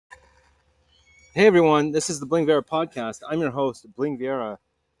Hey everyone, this is the Bling Viera podcast. I'm your host, Bling Viera.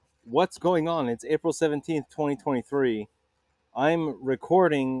 What's going on? It's April 17th, 2023. I'm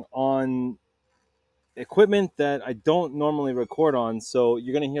recording on equipment that I don't normally record on, so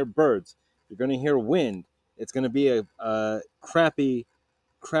you're going to hear birds. You're going to hear wind. It's going to be a crappy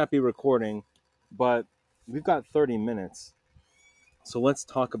recording, but we've got 30 minutes. So let's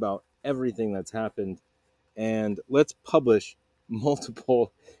talk about everything that's happened and let's publish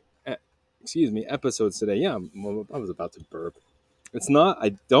multiple, e- episodes today. Yeah, I was about to burp. It's not. I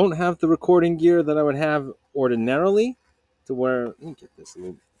don't have the recording gear that I would have ordinarily, to where let me get this a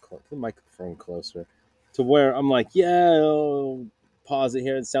little the microphone closer, to where I'm like, yeah, I'll pause it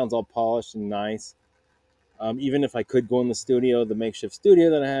here. It sounds all polished and nice. Even if I could go in the studio, the makeshift studio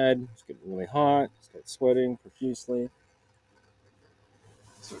that I had, it's getting really hot. Start sweating profusely.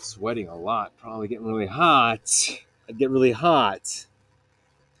 Start sweating a lot. Probably getting really hot. I'd get really hot.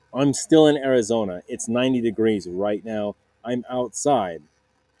 I'm still in Arizona. It's 90 degrees right now. I'm outside.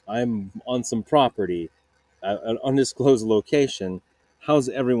 I'm on some property at an undisclosed location. How's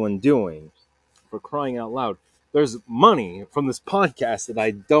everyone doing? For crying out loud. There's money from this podcast that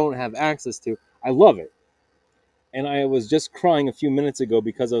I don't have access to. I love it. And I was just crying a few minutes ago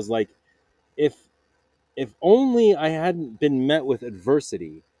because I was like, if if only I hadn't been met with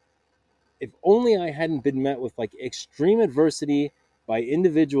adversity, if only I hadn't been met with like extreme adversity by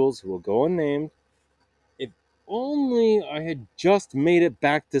individuals who will go unnamed, if only I had just made it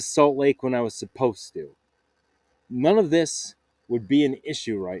back to Salt Lake when I was supposed to. None of this would be an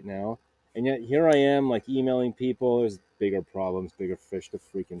issue right now. And yet here I am, like emailing people. There's bigger problems, bigger fish to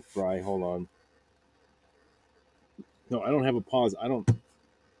freaking fry. Hold on. No, I don't have a pause. I don't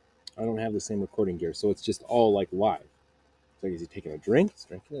have the same recording gear, so it's just all like live. So is he taking a drink? Is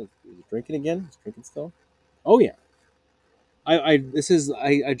he drinking again? He's drinking still? Oh yeah. I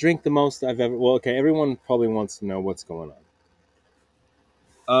drink the most I've ever. Well, okay. Everyone probably wants to know what's going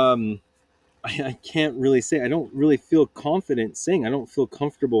on. I can't really say. I don't really feel confident saying. I don't feel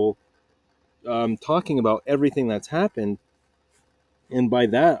comfortable talking about everything that's happened, and by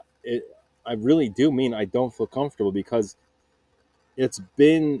that, I really do mean I don't feel comfortable because it's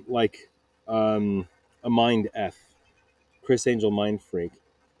been like a mind f, Chris Angel mind freak.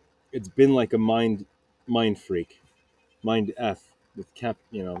 It's been like a mind freak, mind f with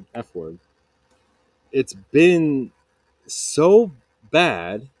f word. It's been so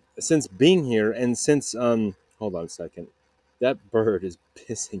bad since being here and since hold on a second, that bird is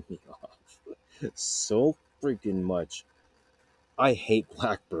pissing me off so freaking much. I hate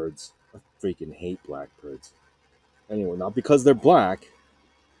blackbirds. I freaking hate blackbirds. Anyway, not because they're black,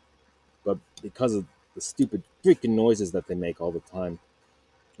 but because of the stupid freaking noises that they make all the time.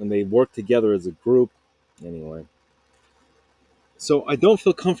 And they work together as a group. Anyway. So I don't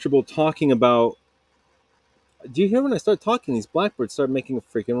feel comfortable talking about. Do you hear when I start talking, these blackbirds start making a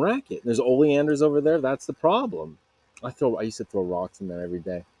freaking racket? There's oleanders over there. That's the problem. I used to throw rocks in there every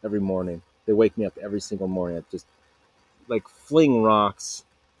day, every morning. They wake me up every single morning. I just like fling rocks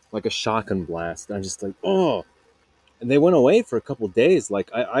like a shotgun blast. And I'm just like, oh, and they went away for a couple of days. Like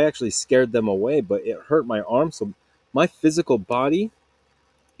I actually scared them away, but it hurt my arm. So my physical body,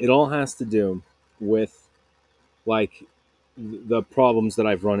 it all has to do with like the problems that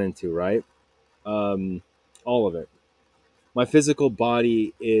I've run into, right? All of it. My physical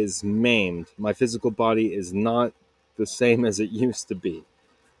body is maimed. My physical body is not the same as it used to be.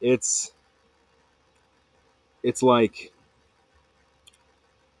 It's it's like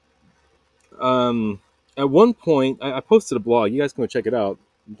at one point I posted a blog. You guys can go check it out.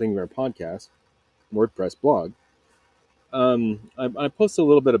 I'm thinking of our podcast, WordPress blog. I posted a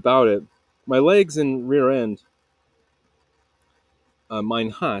little bit about it. My legs and rear end, mine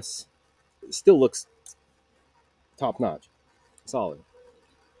Haas, still looks top notch, solid.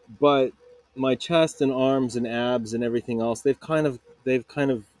 But my chest and arms and abs and everything else, they've kind of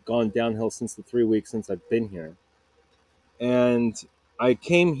gone downhill since the 3 weeks since I've been here. And I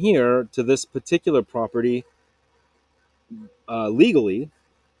came here to this particular property legally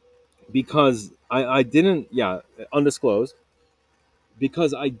because I didn't, yeah, undisclosed,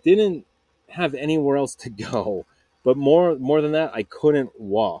 because I didn't have anywhere else to go. But more than that, I couldn't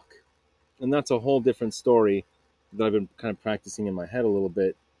walk, and that's a whole different story that I've been kind of practicing in my head a little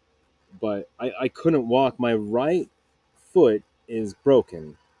bit. But I couldn't walk. My right foot is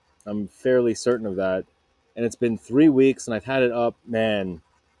broken. I'm fairly certain of that, and it's been 3 weeks, and I've had it up. Man,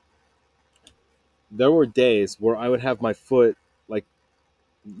 there were days where I would have my foot like,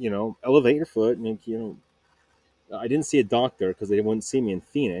 elevate your foot, and I didn't see a doctor because they wouldn't see me in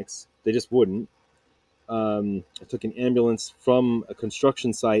Phoenix. They just wouldn't. I took an ambulance from a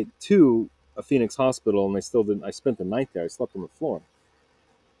construction site to a Phoenix hospital, and I still didn't. I spent the night there. I slept on the floor,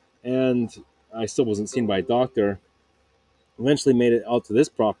 and I still wasn't seen by a doctor. Eventually, made it out to this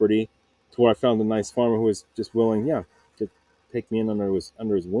property, to where I found a nice farmer who was just willing, yeah, to take me in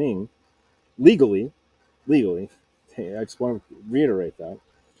under his wing, legally, legally. I just want to reiterate that.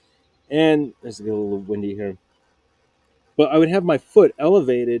 And there's a little windy here, but I would have my foot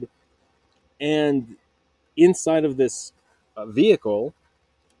elevated, and inside of this vehicle,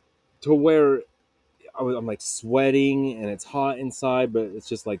 to where I'm like sweating and it's hot inside, but it's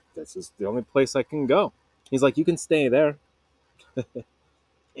just like this is the only place I can go. He's like, you can stay there.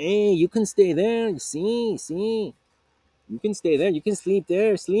 Hey, you can stay there. You see, you can stay there. You can sleep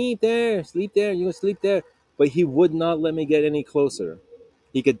there, sleep there, sleep there. You can sleep there. But he would not let me get any closer.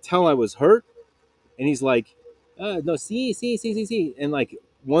 He could tell I was hurt, and he's like, no, see. And like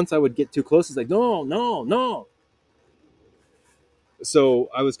once I would get too close, he's like, no, no, no. So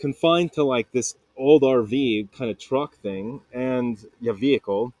I was confined to like this old RV kind of truck thing and yeah,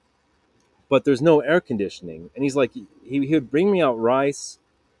 vehicle, but there's no air conditioning. And he's like, he would bring me out rice.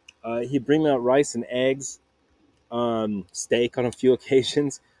 He'd bring me out rice and eggs, steak on a few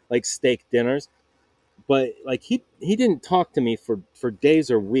occasions, like steak dinners. But like he didn't talk to me for days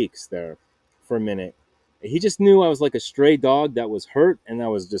or weeks there, for a minute. He just knew I was like a stray dog that was hurt, and I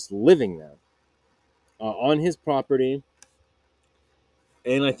was just living there on his property.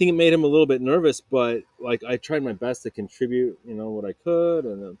 And I think it made him a little bit nervous, but like I tried my best to contribute, what I could,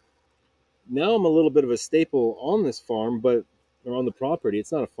 and now I'm a little bit of a staple on this farm, but or on the property.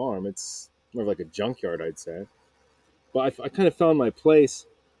 It's not a farm; it's more of like a junkyard, I'd say. But I kind of found my place,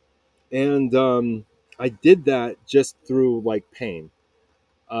 and I did that just through like pain.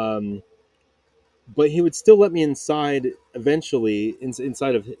 Um, but he would still let me inside eventually,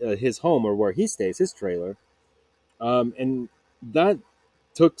 inside of his home or where he stays, his trailer, and that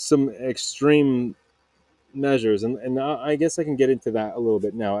took some extreme measures, and I guess I can get into that a little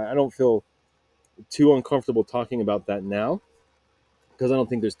bit now. I don't feel too uncomfortable talking about that now because I don't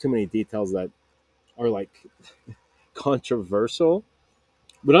think there's too many details that are like controversial.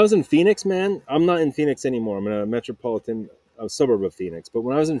 When I was in Phoenix, man, I'm not in Phoenix anymore. I'm in a suburb of Phoenix. But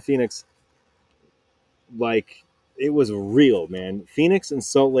when I was in Phoenix, like it was real, man. Phoenix and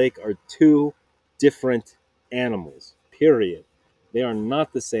Salt Lake are two different animals. Period. They are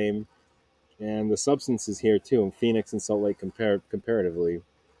not the same, and the substances here too in Phoenix and Salt Lake comparatively.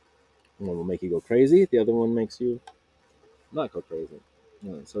 One will make you go crazy. The other one makes you not go crazy.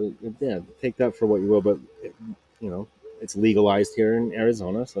 So yeah, take that for what you will. But you know, it's legalized here in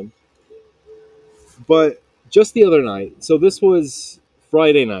Arizona. So, but just the other night. So this was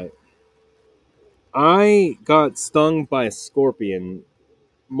Friday night. I got stung by a scorpion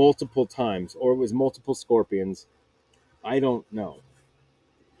multiple times, or it was multiple scorpions. I don't know.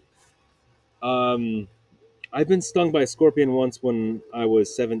 Um, I've been stung by a scorpion once when I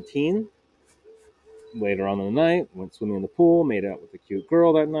was 17. Later on in the night, went swimming in the pool, made out with a cute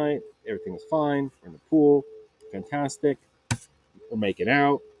girl that night. Everything was fine. We're in the pool. Fantastic. We're making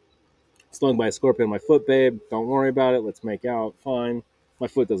out. Stung by a scorpion on my foot, babe. Don't worry about it. Let's make out. Fine. My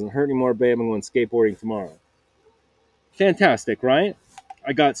foot doesn't hurt anymore, babe. I'm going skateboarding tomorrow. Fantastic, right?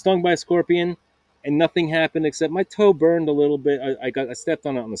 I got stung by a scorpion, and nothing happened except my toe burned a little bit. I stepped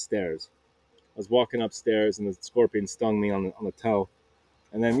on it on the stairs. I was walking upstairs, and the scorpion stung me on the toe.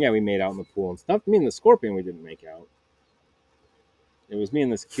 And then, yeah, we made out in the pool. It's not me and the scorpion we didn't make out. It was me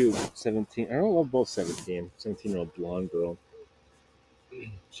and this cute 17, I don't know, both 17-year-old blonde girl.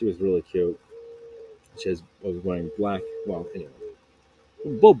 She was really cute. Was wearing black, well, anyway,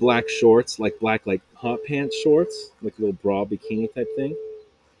 both black shorts, like black, like hot pants shorts, like a little bra bikini type thing.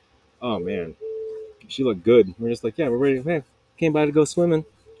 Oh, man. She looked good. We're just like, yeah, we're ready. Man, came by to go swimming.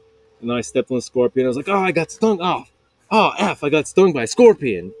 And then I stepped on the scorpion. I was like, oh, I got stung. I got stung by a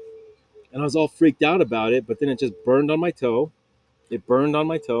scorpion. And I was all freaked out about it, but then it just burned on my toe. It burned on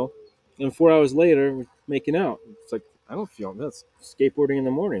my toe. And 4 hours later, we're making out. It's like, I don't feel this. Skateboarding in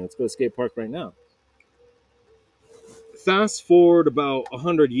the morning. Let's go to the skate park right now. Fast forward about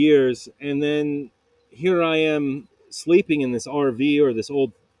 100 years, and then here I am sleeping in this RV or this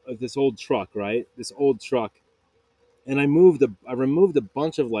old truck, right? This old truck. And I removed a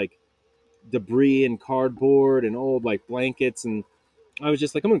bunch of like debris and cardboard and old like blankets, and I was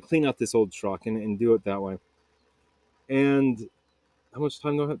just like, I'm gonna clean out this old truck and do it that way. And how much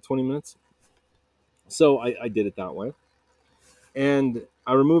time do I have? 20 minutes. So I did it that way, and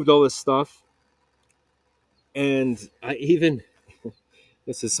I removed all this stuff, and I even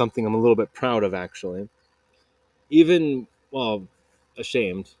this is something I'm a little bit proud of actually. Even well,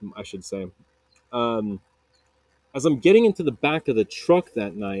 ashamed, I should say. Um, as I'm getting into the back of the truck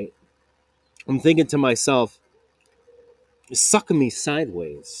that night, I'm thinking to myself, suck me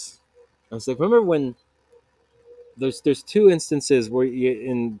sideways. I was like, remember when there's two instances where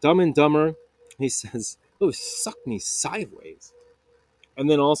in Dumb and Dumber, he says, "Oh, suck me sideways," and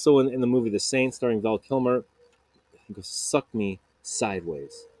then also in the movie The Saint, starring Val Kilmer, he goes, "Suck me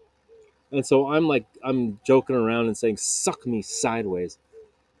sideways." And so I'm joking around and saying, "Suck me sideways,"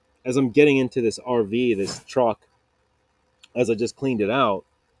 as I'm getting into this RV, this truck, as I just cleaned it out.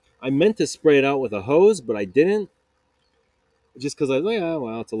 I meant to spray it out with a hose, but I didn't, just because I was like, yeah,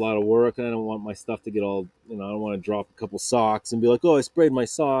 well, it's a lot of work, and I don't want my stuff to get all, I don't want to drop a couple socks and be like, oh, I sprayed my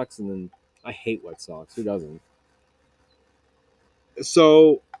socks, and then I hate wet socks. Who doesn't?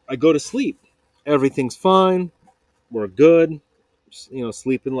 So I go to sleep. Everything's fine. We're good.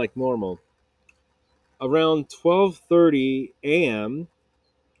 Sleeping like normal. Around 12:30 a.m.,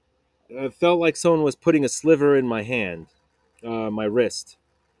 it felt like someone was putting a sliver in my hand, my wrist,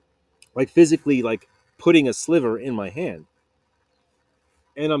 like physically, like putting a sliver in my hand.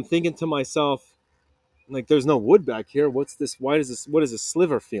 And I'm thinking to myself, like, there's no wood back here. What's this? Why does this? What is this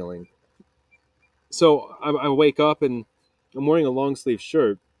sliver feeling? So I wake up and I'm wearing a long sleeve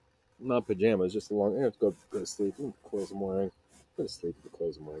shirt, not pajamas, just a long. I have to go to sleep. What clothes I'm wearing? Go to sleep with the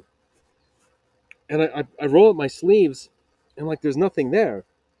clothes I'm wearing. And I roll up my sleeves, and like there's nothing there.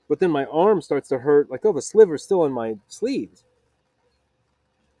 But then my arm starts to hurt. Like, oh, the sliver's still in my sleeves.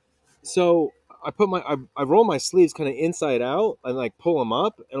 So I roll my sleeves kind of inside out and like pull them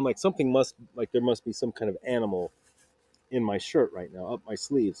up, and I'm like, there must be some kind of animal in my shirt right now, up my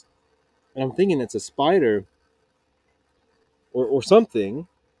sleeves. And I'm thinking it's a spider or something.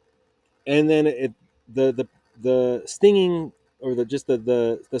 And then the stinging, or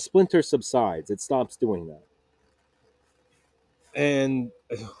the splinter subsides. It stops doing that. And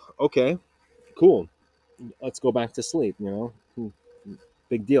okay, cool. Let's go back to sleep.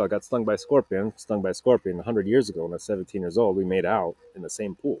 Big deal. I got stung by a scorpion. Stung by a scorpion 100 years ago when I was 17 years old. We made out in the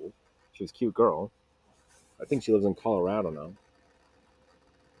same pool. She was a cute girl. I think she lives in Colorado now.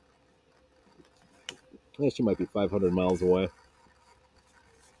 Yeah, she might be 500 miles away.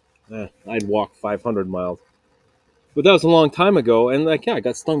 I'd walk 500 miles. But that was a long time ago, and like, yeah, I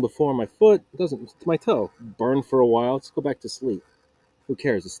got stung before on my foot. It doesn't, it's my toe. Burned for a while. Let's go back to sleep. Who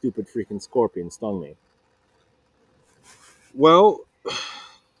cares? A stupid freaking scorpion stung me. Well,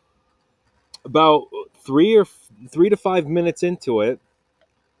 about 3 to 5 minutes into it,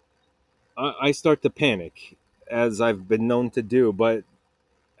 I start to panic, as I've been known to do. But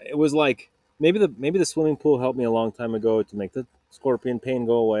it was like maybe the swimming pool helped me a long time ago to make the scorpion pain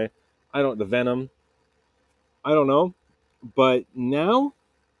go away. The venom. I don't know, but now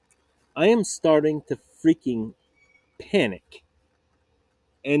I am starting to freaking panic.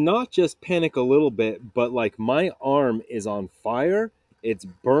 And not just panic a little bit, but like my arm is on fire, it's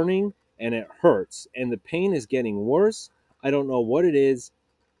burning, and it hurts, and the pain is getting worse. I don't know what it is.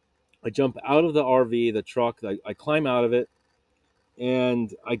 I jump out of the RV, the truck, I climb out of it,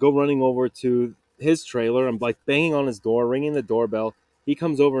 and I go running over to his trailer. I'm like banging on his door, ringing the doorbell. He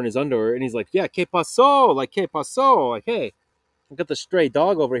comes over in his underwear and he's like, yeah, que pasó? Like, que pasó? Like, hey, I got the stray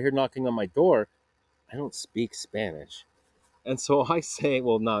dog over here knocking on my door. I don't speak Spanish. And so I say,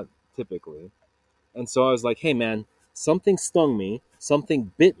 well, not typically. And so I was like, hey, man, something stung me.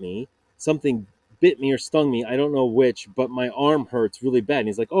 Something bit me or stung me. I don't know which, but my arm hurts really bad. And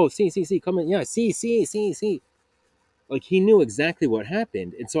he's like, oh, see, come in. Yeah, see. Like, he knew exactly what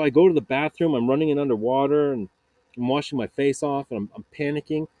happened. And so I go to the bathroom. I'm running in underwater and I'm washing my face off and I'm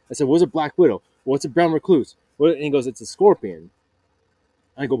panicking. I said, what's a black widow? What's a brown recluse? And he goes, it's a scorpion.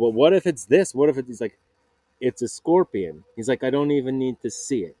 I go, well, what if it's this? What if it's, he's like, it's a scorpion. He's like, I don't even need to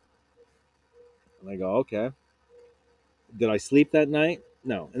see it. And I go, okay. Did I sleep that night?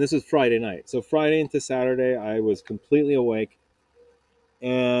 No. And this was Friday night. So Friday into Saturday, I was completely awake.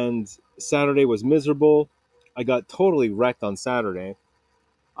 And Saturday was miserable. I got totally wrecked on Saturday.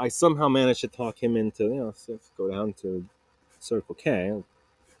 I somehow managed to talk him into, let's go down to Circle K,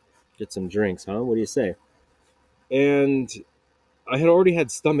 get some drinks, huh? What do you say? And I had already had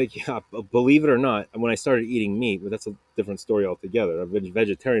stomach, yeah, believe it or not, when I started eating meat, but that's a different story altogether. I've been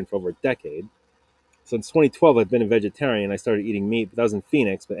vegetarian for over a decade. Since 2012, I've been a vegetarian. I started eating meat, but that was in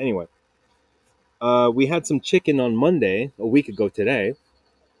Phoenix. But anyway, we had some chicken on Monday, a week ago today,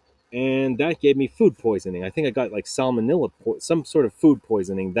 and that gave me food poisoning. I think I got like salmonella, some sort of food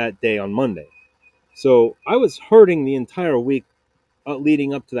poisoning that day on Monday. So I was hurting the entire week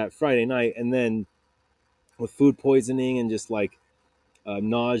leading up to that Friday night, and then with food poisoning and just like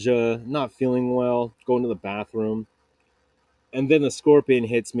nausea, not feeling well, going to the bathroom. And then the scorpion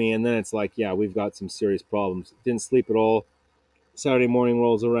hits me, and then it's like, yeah, we've got some serious problems. Didn't sleep at all. Saturday morning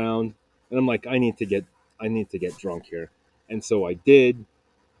rolls around. And I'm like, I need to get drunk here. And so I did,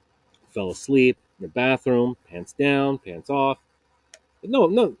 fell asleep in the bathroom, pants down, pants off. But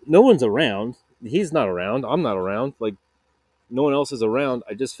no one's around. He's not around. I'm not around. Like, no one else is around.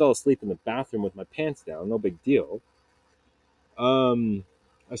 I just fell asleep in the bathroom with my pants down. No big deal. Um,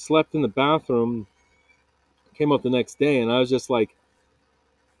 I slept in the bathroom, came up the next day, and I was just like,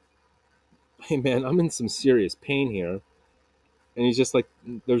 hey man, I'm in some serious pain here. And he's just like,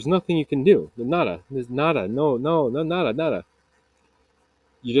 there's nothing you can do. Nada. There's nada. No, nada, nada.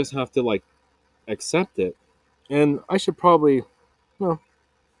 You just have to like accept it. And I should probably, well,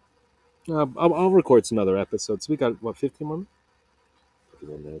 I'll record some other episodes. We got what, 15 more?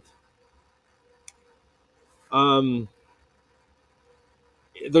 51 minutes. Um,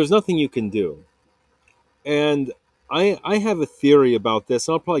 there's nothing you can do, and I have a theory about this,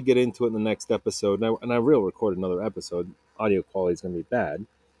 and I'll probably get into it in the next episode. And I will record another episode. Audio quality is going to be bad,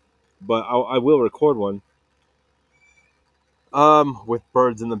 but I will record one. With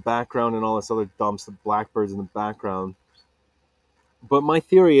birds in the background and all this other dumb stuff, blackbirds in the background. But my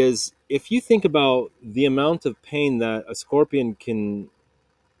theory is, if you think about the amount of pain that a scorpion can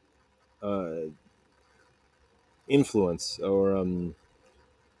uh, influence or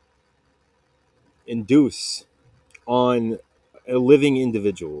induce on a living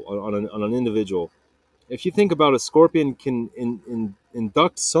individual, on an individual. If you think about, a scorpion can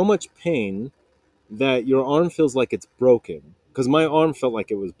induct so much pain that your arm feels like it's broken. Because my arm felt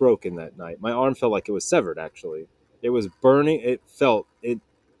like it was broken that night. My arm felt like it was severed, actually. It was burning.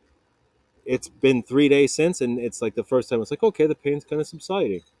 It's been 3 days since, and it's like the first time it's like, okay, the pain's kind of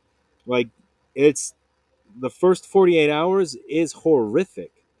subsiding. Like, it's the first 48 hours is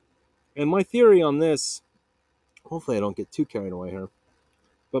horrific. And my theory on this, hopefully I don't get too carried away here,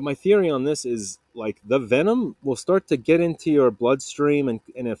 but my theory on this is like the venom will start to get into your bloodstream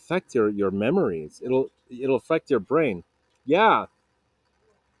and affect your memories. It'll affect your brain. Yeah,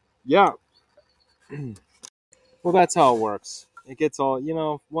 yeah. Well, that's how it works. It gets all,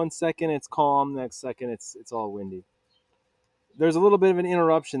 1 second it's calm, next second it's all windy. There's a little bit of an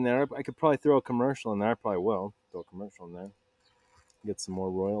interruption there. I could probably throw a commercial in there. I probably will throw a commercial in there. Get some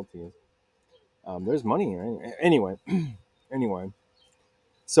more royalties. There's money here. Anyway, anyway.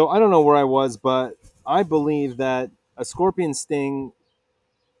 So I don't know where I was, but I believe that a scorpion sting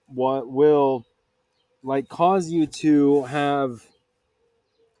will like cause you to have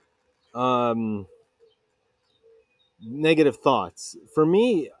um, negative thoughts. For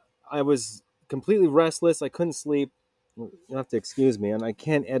me, I was completely restless. I couldn't sleep. You have to excuse me, and I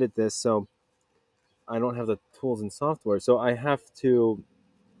can't edit this, so I don't have the tools and software. So I have to.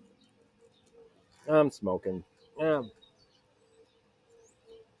 I'm smoking. Yeah,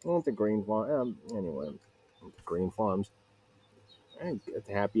 I want the green farm. Anyway, green farms. At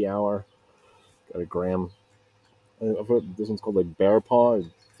the happy hour, got a gram. This one's called like bear paw,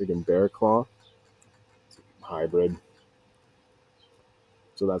 freaking bear claw. It's hybrid.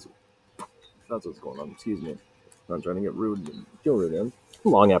 So that's what's going on. Excuse me. Not trying to get rude. Feel rude, man.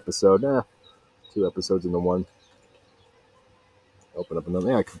 Long episode. 2 episodes into one. Open up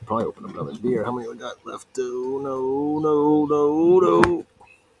another. Yeah, I could probably open up another beer. How many we got left? No.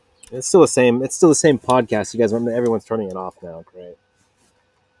 It's still the same. It's still the same podcast. You guys remember? Everyone's turning it off now. Great.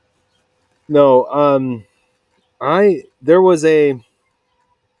 No. There was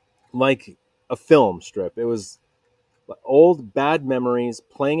like a film strip. It was old bad memories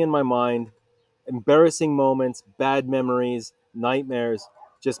playing in my mind, embarrassing moments, bad memories, nightmares.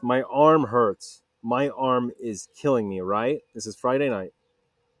 Just my arm hurts. My arm is killing me, right? This is Friday night.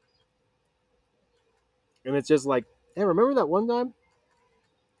 And it's just like, hey, remember that one time?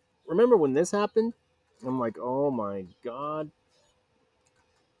 Remember when this happened? I'm like, oh my God.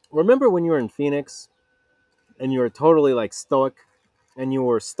 Remember when you were in Phoenix and you were totally like stoic and you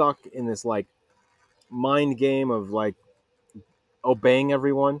were stuck in this like mind game of like obeying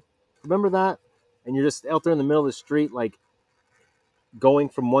everyone? Remember that? And you're just out there in the middle of the street, like going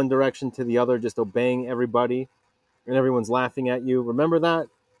from one direction to the other, just obeying everybody, and everyone's laughing at you. Remember that?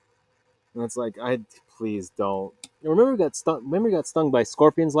 And it's like, please don't. Remember we got stung. Remember we got stung by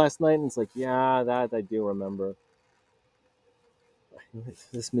scorpions last night, and it's like, yeah, that I do remember.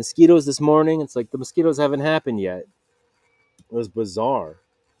 This mosquitoes this morning. It's like the mosquitoes haven't happened yet. It was bizarre,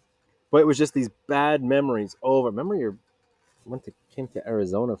 but it was just these bad memories. Oh, remember you came to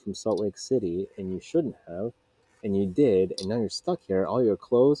Arizona from Salt Lake City, and you shouldn't have, and you did, and now you're stuck here. All your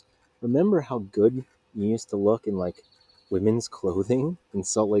clothes. Remember how good you used to look in like women's clothing in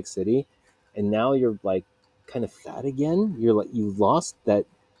Salt Lake City, and now you're like kind of fat again. You're like, you lost that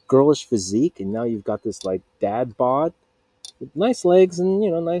girlish physique, and now you've got this like dad bod. with nice legs and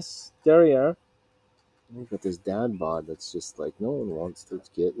nice derriere. You got this dad bod that's just like no one wants to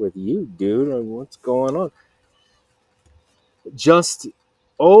get with you, dude. What's going on? Just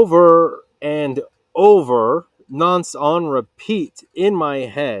over and over, nonce on repeat in my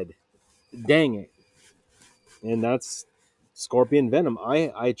head. Dang it! And that's scorpion venom.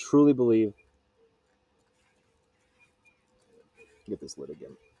 I truly believe. Get this lit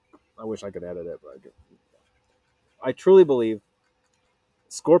again. I wish I could edit it, but I truly believe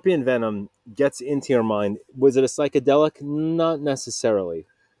scorpion venom gets into your mind. Was it a psychedelic? Not necessarily.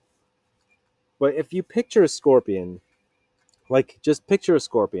 But if you picture a scorpion, like just picture a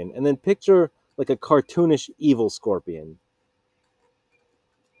scorpion, and then picture like a cartoonish evil scorpion.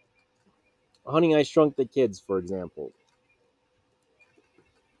 Honey, I Shrunk the Kids, for example,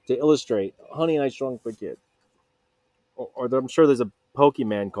 to illustrate Honey, I Shrunk the Kid. Or I'm sure there's a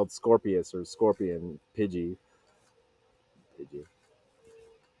Pokemon called Scorpius or Scorpion Pidgey. Pidgey.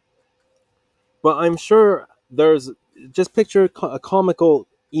 But I'm sure there's just picture a comical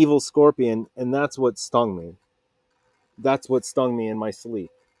evil scorpion, and that's what stung me. That's what stung me in my sleep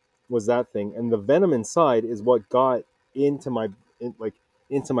was that thing, and the venom inside is what got into my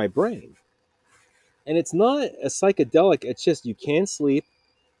into my brain. And it's not a psychedelic. It's just you can't sleep.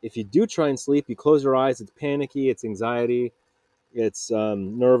 If you do try and sleep, you close your eyes. It's panicky. It's anxiety. It's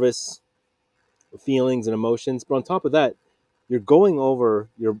nervous feelings and emotions. But on top of that, you're going over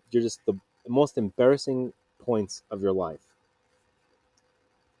you're just the most embarrassing points of your life.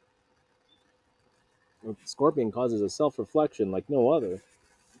 Scorpion causes a self-reflection like no other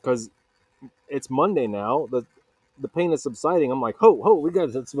because it's Monday now. The pain is subsiding. I'm like, ho,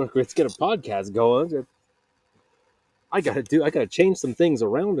 let's get a podcast going. I gotta change some things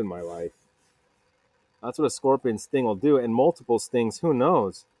around in my life. That's what a scorpion sting will do, and multiple stings. Who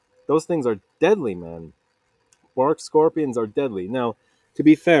knows? Those things are deadly, man. Bark scorpions are deadly. Now, to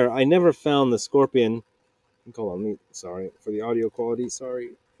be fair, I never found the scorpion. Hold on, sorry for the audio quality.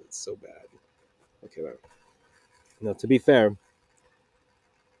 Sorry, it's so bad. Okay, there. Now, to be fair,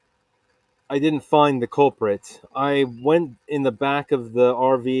 I didn't find the culprit. I went in the back of the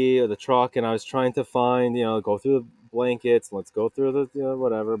RV or the truck, and I was trying to find, go through the blankets. Let's go through the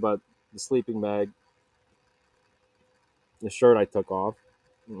whatever, but the sleeping bag, the shirt I took off,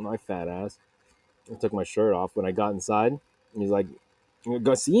 my fat ass. I took my shirt off when I got inside. And he's like,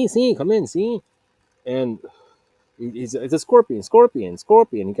 "Go see, come in, see." And it's a scorpion, scorpion,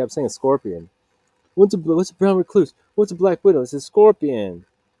 scorpion. He kept saying scorpion. What's a brown recluse? What's a black widow? It's a scorpion.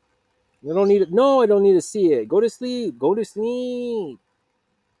 I don't need it. No, I don't need to see it. Go to sleep. Go to sleep.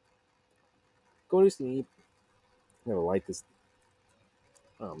 Go to sleep. I never like this.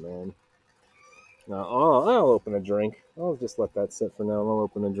 Oh man. No, I'll open a drink. I'll just let that sit for now. I'll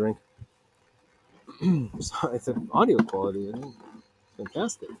open a drink. It's an audio quality.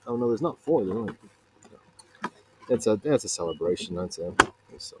 Fantastic. Oh no, there's not four. There's only. That's a celebration. That's it.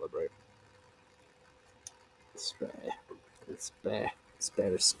 Let's celebrate. Spare. It's spare.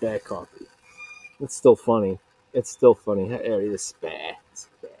 Spare coffee. It's still funny. It's still funny. There it is. Spare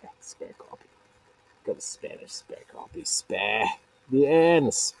coffee. Got a Spanish spare coffee. Spare. The and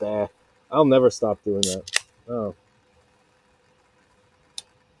the spare. I'll never stop doing that. Oh.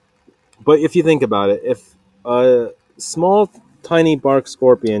 But if you think about it, if a small, tiny bark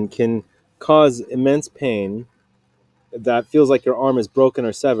scorpion can cause immense pain that feels like your arm is broken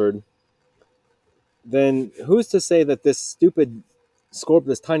or severed, then who's to say that this stupid scorpion,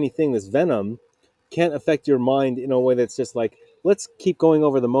 this tiny thing, this venom, can't affect your mind in a way that's just like, let's keep going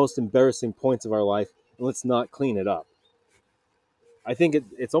over the most embarrassing points of our life and let's not clean it up. I think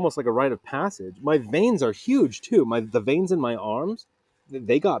it's almost like a rite of passage. My veins are huge too. The veins in my arms,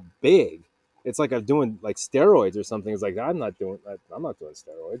 they got big. It's like I'm doing like steroids or something. It's like I'm not doing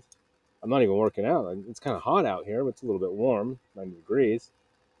steroids. I'm not even working out. It's kind of hot out here, but it's a little bit warm, 90 degrees.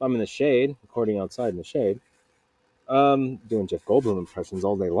 I'm in the shade, recording outside in the shade. Doing Jeff Goldblum impressions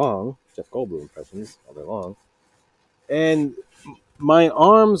all day long. And my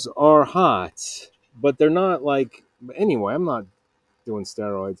arms are hot, but they're not like. Anyway, I'm not doing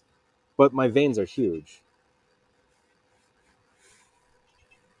steroids, but my veins are huge.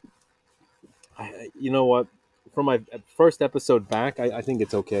 You know what? For my first episode back, I think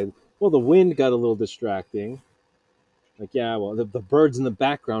it's okay. Well, the wind got a little distracting. Like, yeah, well, the birds in the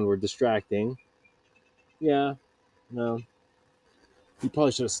background were distracting. Yeah, no. You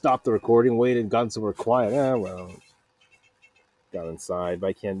probably should have stopped the recording, waited, gotten somewhere quiet. Well, got inside, but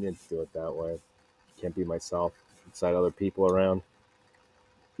I can't do it that way. Can't be myself inside other people around.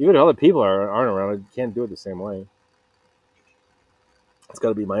 Even if other people aren't around, I can't do it the same way. It's got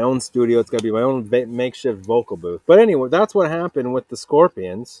to be my own studio. It's got to be my own makeshift vocal booth. But anyway, that's what happened with the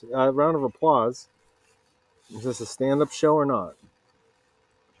Scorpions. Round of applause. Is this a stand-up show or not?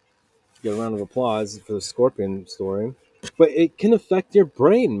 Get a round of applause for the Scorpion story. But it can affect your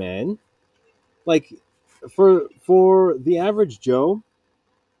brain, man. Like for the average Joe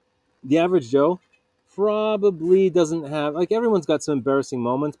probably doesn't have, like, everyone's got some embarrassing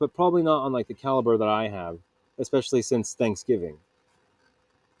moments, but probably not on like the caliber that I have, especially since Thanksgiving.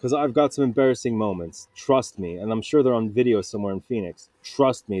 Because I've got some embarrassing moments. Trust me, and I'm sure they're on video somewhere in Phoenix.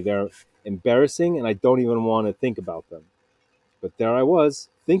 Trust me, they're embarrassing, and I don't even want to think about them. But there I was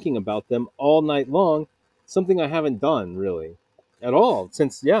thinking about them all night long, something I haven't done really at all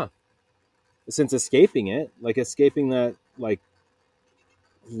since escaping it, like escaping that like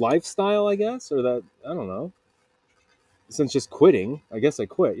lifestyle, I guess, or that, I don't know. Since just quitting, I guess I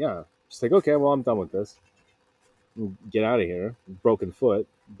quit. Yeah, just like, okay, well, I'm done with this. Get out of here. Broken foot,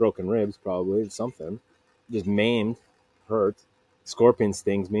 broken ribs, probably something. Just maimed, hurt. Scorpion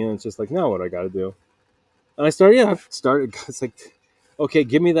stings me, and it's just like, now what I got to do? And I started. Yeah, I started. It's like, okay,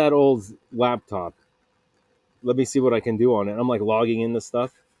 give me that old laptop. Let me see what I can do on it. I'm like logging in the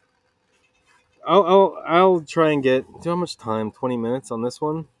stuff. I'll try and get. Do you know how much time? 20 minutes on this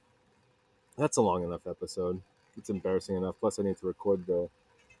one. That's a long enough episode. It's embarrassing enough. Plus, I need to record the.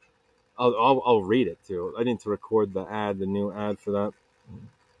 I'll read it too. I need to record the new ad for that.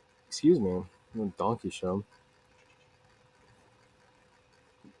 Excuse me, donkey show.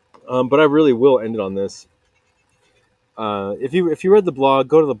 But I really will end it on this. If you read the blog,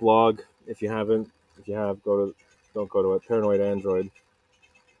 go to the blog. If you haven't, if you have, don't go to it. Paranoid Android.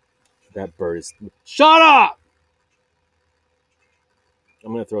 That bird is. Shut up!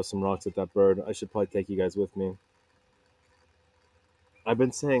 I'm gonna throw some rocks at that bird. I should probably take you guys with me. I've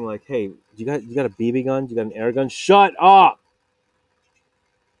been saying like, hey, you got a BB gun? You got an air gun? Shut up!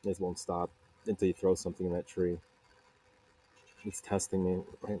 This won't stop until you throw something in that tree. It's testing me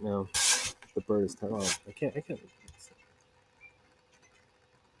right now. The bird is telling. Oh, I can't.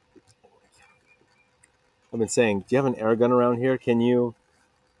 I've been saying, do you have an air gun around here? Can you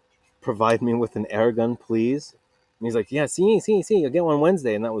provide me with an air gun, please? And he's like, yeah, see, I'll get one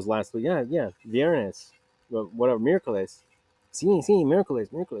Wednesday. And that was last week. Yeah, viernes. Whatever, miércoles.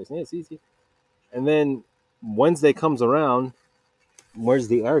 Miércoles. Yeah, see. And then Wednesday comes around. Where's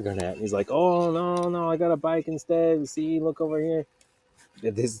the air gun at? And he's like, oh, no, I got a bike instead. See, look over here.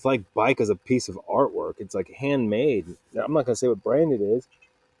 This like bike is a piece of artwork. It's like handmade. I'm not gonna say what brand it is,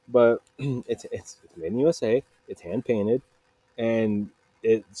 but it's made in the USA. It's hand painted, and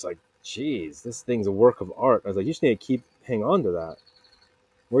it's like, geez, this thing's a work of art. I was like, you just need to hang on to that.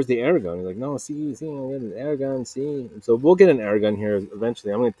 Where's the air gun? He's like, no, see, I get an air gun. See, so we'll get an air gun here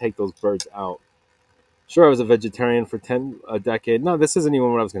eventually. I'm gonna take those birds out. Sure, I was a vegetarian for a decade. No, this isn't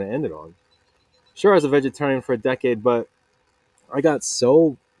even what I was gonna end it on. Sure, I was a vegetarian for a decade, but I got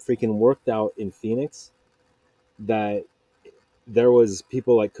so freaking worked out in Phoenix that there was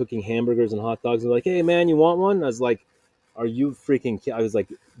people like cooking hamburgers and hot dogs and like, hey man, you want one? I was like, are you freaking I was like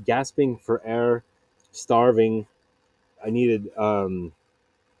gasping for air, starving. I needed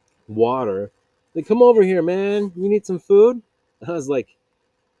water. They come over here, man. You need some food? I was like,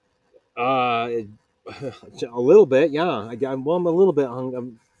 uh a little bit, yeah. I'm a little bit hungry.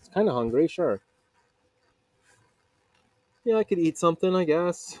 I'm kind of hungry, sure. Yeah, I could eat something, I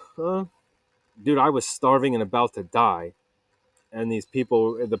guess. Dude, I was starving and about to die. And these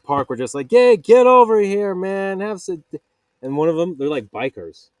people at the park were just like, "Hey, get over here, man! Have some." And one of them, they're like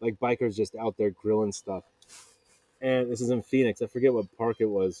bikers just out there grilling stuff. And this is in Phoenix. I forget what park it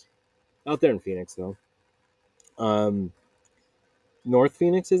was. Out there in Phoenix, though. Um, North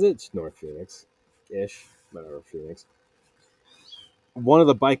Phoenix, is it? It's North Phoenix, ish, whatever Phoenix. One of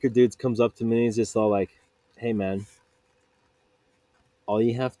the biker dudes comes up to me and he's just all like, "Hey, man, all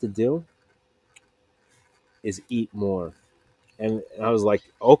you have to do is eat more." And I was like,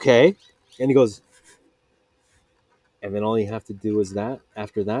 "Okay." And he goes, "And then all you have to do is that.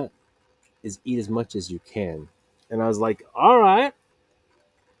 After that, is eat as much as you can." And I was like, all right.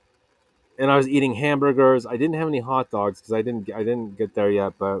 And I was eating hamburgers. I didn't have any hot dogs because I didn't get there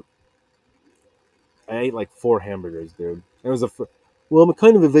yet, but I ate like 4 hamburgers, dude. It was well, I'm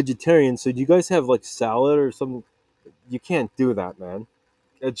kind of a vegetarian, so do you guys have like salad or something? You can't do that, man.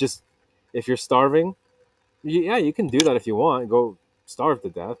 It just, if you're starving, yeah, you can do that if you want. Go starve to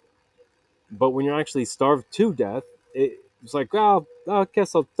death. But when you're actually starved to death, it's like, well, I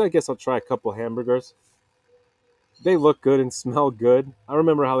guess I'll try a couple hamburgers. They look good and smell good. I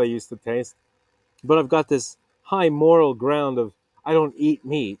remember how they used to taste. But I've got this high moral ground of I don't eat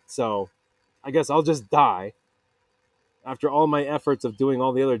meat, so I guess I'll just die. After all my efforts of doing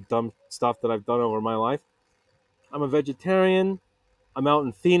all the other dumb stuff that I've done over my life, I'm a vegetarian. I'm out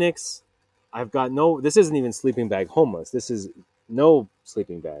in Phoenix. I've got no. This isn't even sleeping bag homeless. This is no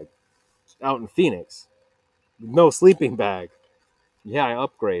sleeping bag. Out in Phoenix, no sleeping bag. Yeah, I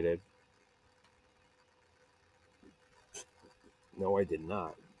upgraded. No, I did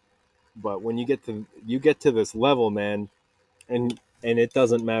not. But when you get to this level, man, and it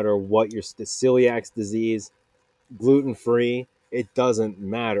doesn't matter what your celiac disease, gluten free, it doesn't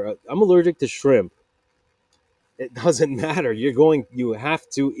matter. I'm allergic to shrimp. It doesn't matter. You have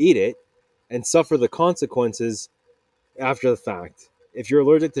to eat it and suffer the consequences after the fact. If you're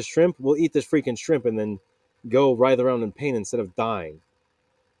allergic to shrimp, we'll eat this freaking shrimp and then go writhe around in pain instead of dying.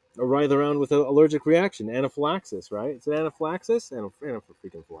 Or writhe around with an allergic reaction, anaphylaxis, right? It's an anaphylaxis?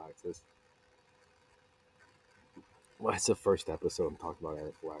 Anaphylaxis. Well, it's the first episode I'm talking about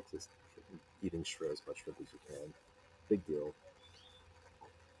anaphylaxis. Eating shrimp as much shrimp as you can. Big deal.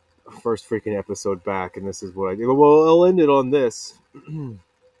 First freaking episode back, and this is what I do. Well, I'll end it on this.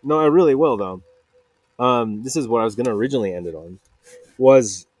 No, I really will, though. This is what I was going to originally end it on.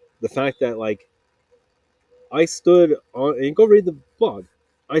 Was the fact that, like, I stood on, and go read the blog.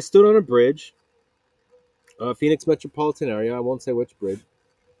 I stood on a bridge, Phoenix metropolitan area. I won't say which bridge,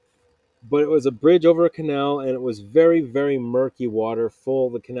 but it was a bridge over a canal, and it was very, very murky water, full.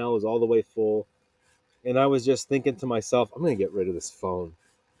 The canal was all the way full, and I was just thinking to myself, I'm gonna get rid of this phone.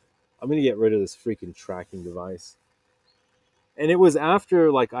 I'm gonna get rid of this freaking tracking device. And it was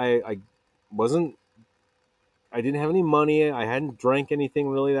after, like, I wasn't, I didn't have any money. I hadn't drank anything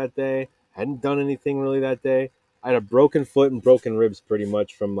really that day. Hadn't done anything really that day. I had a broken foot and broken ribs pretty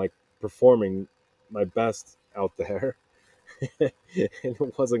much from, like, performing my best out there. And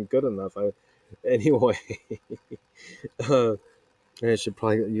it wasn't good enough. Anyway, uh, I should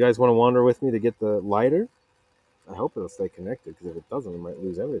probably. You guys want to wander with me to get the lighter? I hope it'll stay connected, because if it doesn't, we might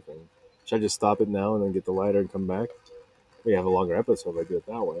lose everything. Should I just stop it now and then get the lighter and come back? We have a longer episode if I do it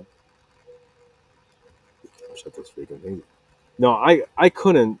that way. Shut this freaking thing. No, I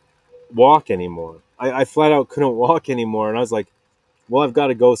couldn't walk anymore. I flat out couldn't walk anymore, and I was like, well, I've got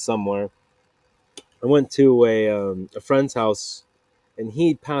to go somewhere. I went to a friend's house, and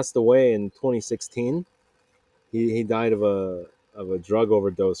he passed away in 2016. He died of a drug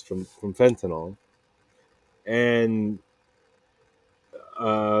overdose from fentanyl, and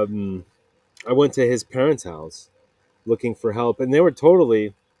I went to his parents' house looking for help, and they were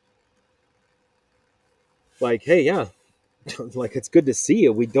totally like, "Hey, yeah, like, it's good to see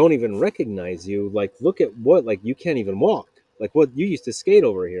you. We don't even recognize you. Like, look at what, like, you can't even walk. Like, what, you used to skate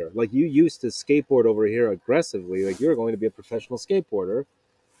over here. Like, you used to skateboard over here aggressively. Like, you're going to be a professional skateboarder,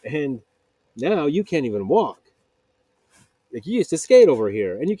 and now you can't even walk. Like, you used to skate over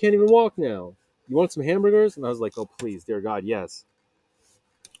here, and you can't even walk now. You want some hamburgers?" And I was like, "Oh, please, dear God, yes."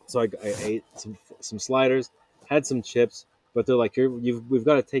 So I ate some sliders, had some chips, but they're like, we've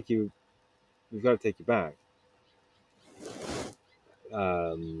got to take you, back,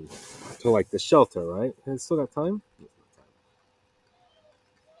 um, to, like, the shelter, right? And it's still got time,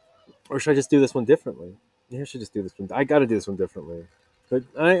 or should I just do this one differently? Yeah, I should just do this one. I got to do this one differently. But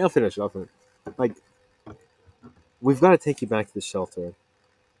I'll finish it. I'll finish. Like, we've got to take you back to the shelter.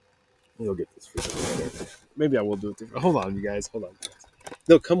 You'll get this freaking later. Maybe I will do it different. Hold on, you guys. Hold on.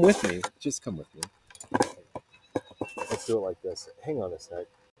 No, come with me. Just come with me. Let's do it like this. Hang on a sec.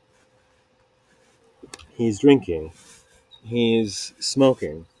 He's drinking. He's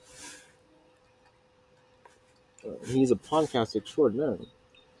smoking. He's a podcast extraordinaire.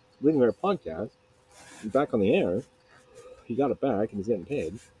 Leaving our podcast. He's back on the air. He got it back, and he's getting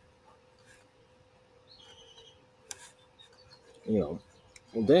paid. You know,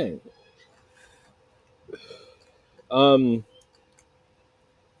 well, dang.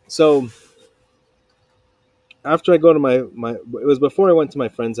 So after I go to my, it was before I went to my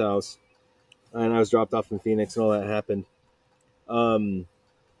friend's house, and I was dropped off in Phoenix, and all that happened. Um,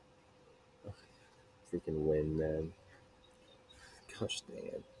 Freaking wind, man. Gosh dang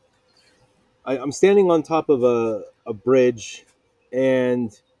it. I'm standing on top of a bridge,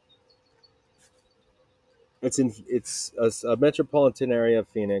 and it's a metropolitan area of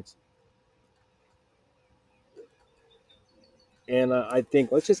Phoenix, and I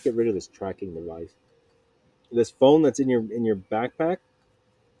think let's just get rid of this tracking device, this phone that's in your backpack,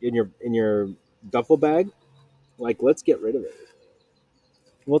 in your duffel bag. Like, let's get rid of it.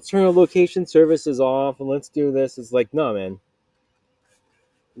 Let's turn our location services off, and let's do this. It's like, no, man.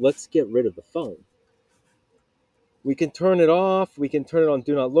 Let's get rid of the phone. We can turn it off. We can turn it on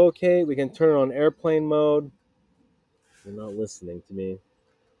do not locate. We can turn it on airplane mode. You're not listening to me.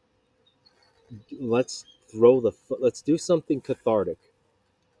 Let's let's do something cathartic.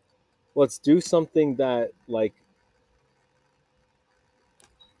 Let's do something that, like,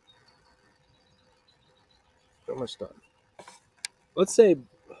 how much time? Let's say,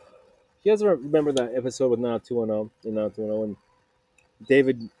 you guys remember that episode with Now 210 and Now 210 when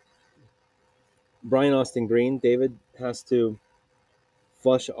David, Brian Austin Green, David has to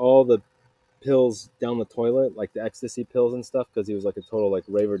flush all the pills down the toilet, like the ecstasy pills and stuff, because he was like a total like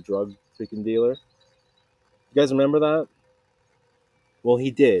raver drug freaking dealer. You guys remember that? Well,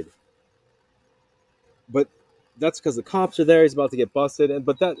 he did, but that's because the cops are there. He's about to get busted, and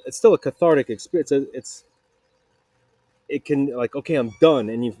but that it's still a cathartic experience. It can, like, okay, I'm done,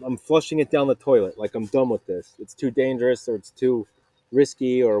 and I'm flushing it down the toilet. Like, I'm done with this. It's too dangerous, or it's too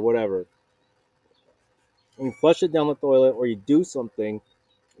risky, or whatever. And you flush it down the toilet, or you do something,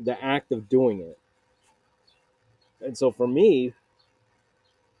 the act of doing it. And so for me,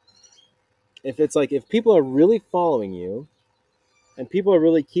 if it's like, if people are really following you and people are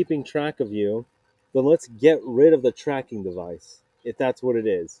really keeping track of you, then let's get rid of the tracking device, if that's what it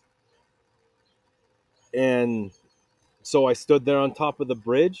is. And so I stood there on top of the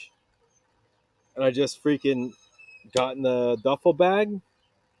bridge, and I just freaking got in the duffel bag, and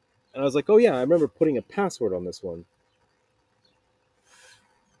I was like, oh yeah, I remember putting a password on this one.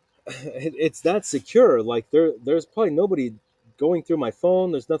 It's that secure. Like, there's probably nobody going through my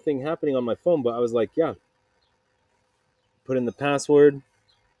phone. There's nothing happening on my phone, but I was like, yeah, put in the password,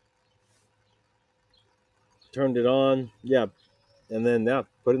 turned it on, yeah, and then yeah,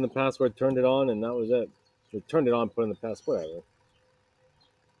 put in the password, turned it on, and that was it. Or turned it on, put in the password, whatever.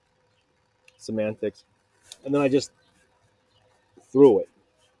 Semantics. And then I just threw it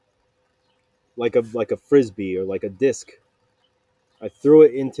like a frisbee or like a disc. I threw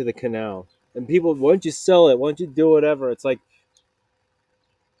it into the canal. And people, why don't you sell it? Why don't you do whatever? It's like,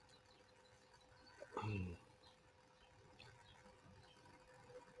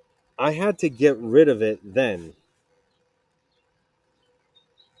 I had to get rid of it then.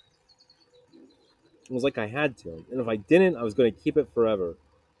 It was like I had to. And if I didn't, I was going to keep it forever.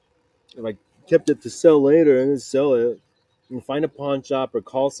 If I kept it to sell later and then sell it, and find a pawn shop or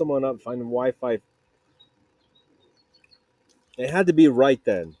call someone up, find a Wi-Fi. It had to be right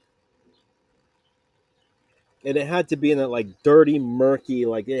then. And it had to be in that, like, dirty, murky,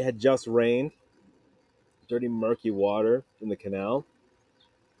 like it had just rained. Dirty, murky water in the canal.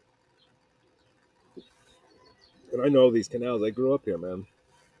 And I know these canals. I grew up here, man.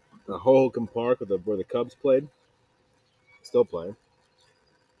 The Hoboken Park where the Cubs played. Still playing.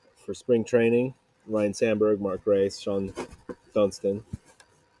 For spring training. Ryan Sandberg, Mark Grace, Sean Dunston.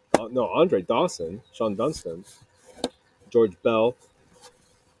 No, Andre Dawson, Sean Dunston, George Bell,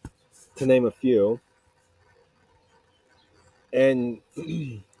 to name a few. And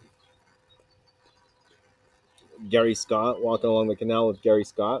Gary Scott, walking along the canal with Gary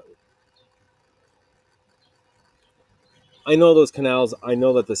Scott. I know those canals. I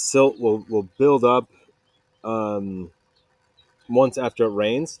know that the silt will build up once after it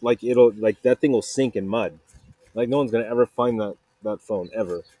rains. Like, that thing will sink in mud. Like, no one's gonna ever find that phone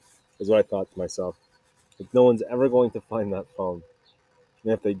ever. Is what I thought to myself. Like, no one's ever going to find that phone.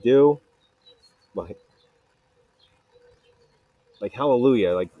 And if they do, like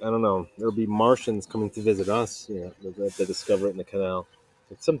hallelujah. Like, I don't know. There'll be Martians coming to visit us. If they discover it in the canal.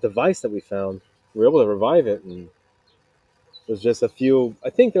 It's some device that we found. We were able to revive it, and there's just a few. I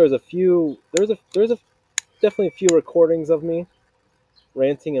think there was a few. There's a definitely a few recordings of me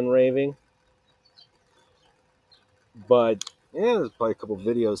ranting and raving. But yeah, there's probably a couple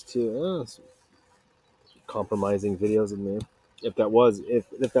videos too. Compromising videos of me. If that was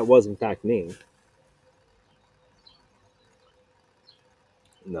in fact me.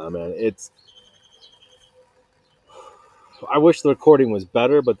 Nah, man, I wish the recording was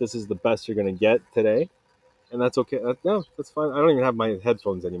better, but this is the best you're gonna get today, and that's okay. No, that's fine. I don't even have my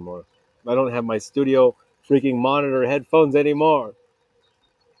headphones anymore. I don't have my studio freaking monitor headphones anymore.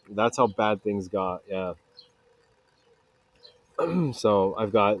 That's how bad things got. Yeah. So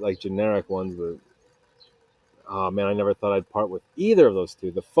I've got like generic ones, but oh man, I never thought I'd part with either of those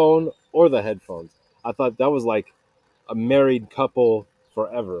two, the phone or the headphones. I thought that was like a married couple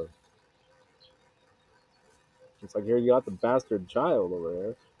forever. It's like, here you got the bastard child over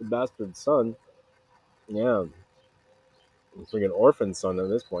here, the bastard son. Yeah, freaking orphan son at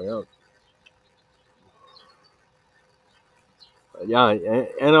this point. Yeah, yeah,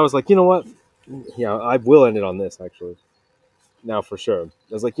 and I was like, you know what? Yeah, I will end it on this actually. Now for sure,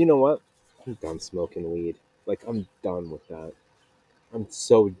 I was like, you know what? I'm done smoking weed. Like, I'm done with that. I'm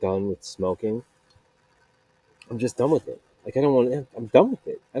so done with smoking. I'm just done with it. Like, I don't want. I'm done with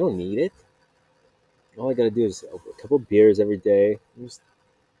it. I don't need it. All I gotta do is a couple beers every day. I'm just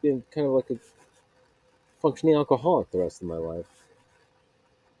being kind of like a functioning alcoholic the rest of my life.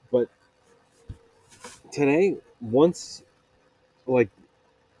 But today, once like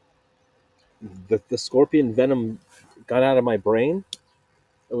the scorpion venom got out of my brain,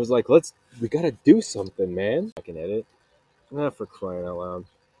 it was like, we gotta do something, man. I can edit. For crying out loud.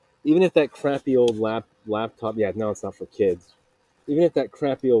 Even if that crappy old laptop, yeah, no, it's not for kids. Even if that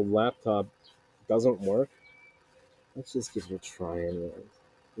crappy old laptop doesn't work, let's just give it a try anyway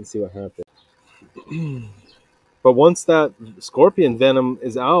and see what happens. But once that scorpion venom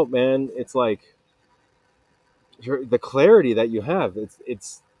is out, man, it's like the clarity that you have.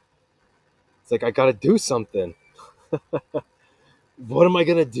 It's like I gotta do something. What am I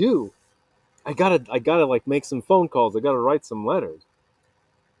gonna do? I gotta like make some phone calls. I gotta write some letters.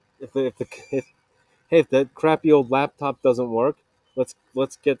 If hey, if that crappy old laptop doesn't work,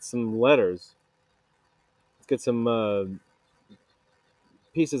 let's get some letters. Let's get some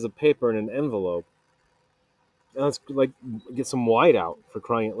pieces of paper in an envelope. And let's like get some whiteout for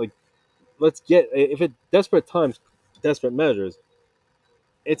crying. Like let's get if it desperate times, desperate measures.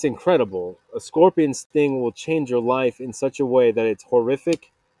 It's incredible. A scorpion sting will change your life in such a way that it's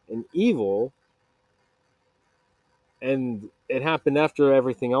horrific and evil, and it happened after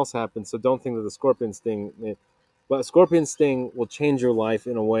everything else happened. So don't think that the scorpion sting, but a scorpion sting will change your life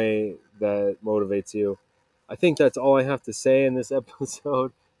in a way that motivates you. I think that's all I have to say in this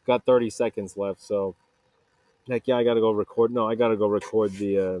episode. Got 30 seconds left, so heck yeah, I gotta go record. No, I gotta go record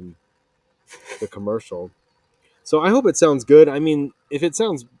the commercial. So I hope it sounds good. I mean, if it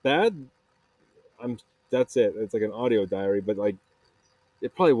sounds bad, I'm that's it. It's like an audio diary, but like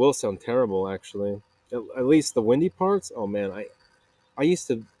it probably will sound terrible actually. At least the windy parts. Oh man, I used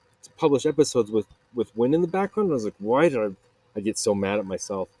to publish episodes with wind in the background. I was like, why did I get so mad at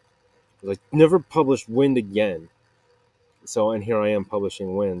myself? I was like, never publish wind again. So and here I am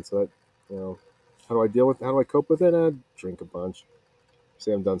publishing wind. So that how do I cope with it? Drink a bunch.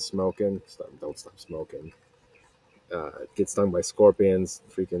 Say I'm done smoking. Don't stop smoking. Get stung by scorpions.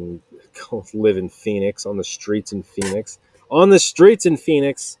 Freaking go live in Phoenix on the streets in Phoenix. On the streets in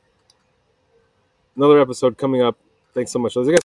Phoenix. Another episode coming up. Thanks so much.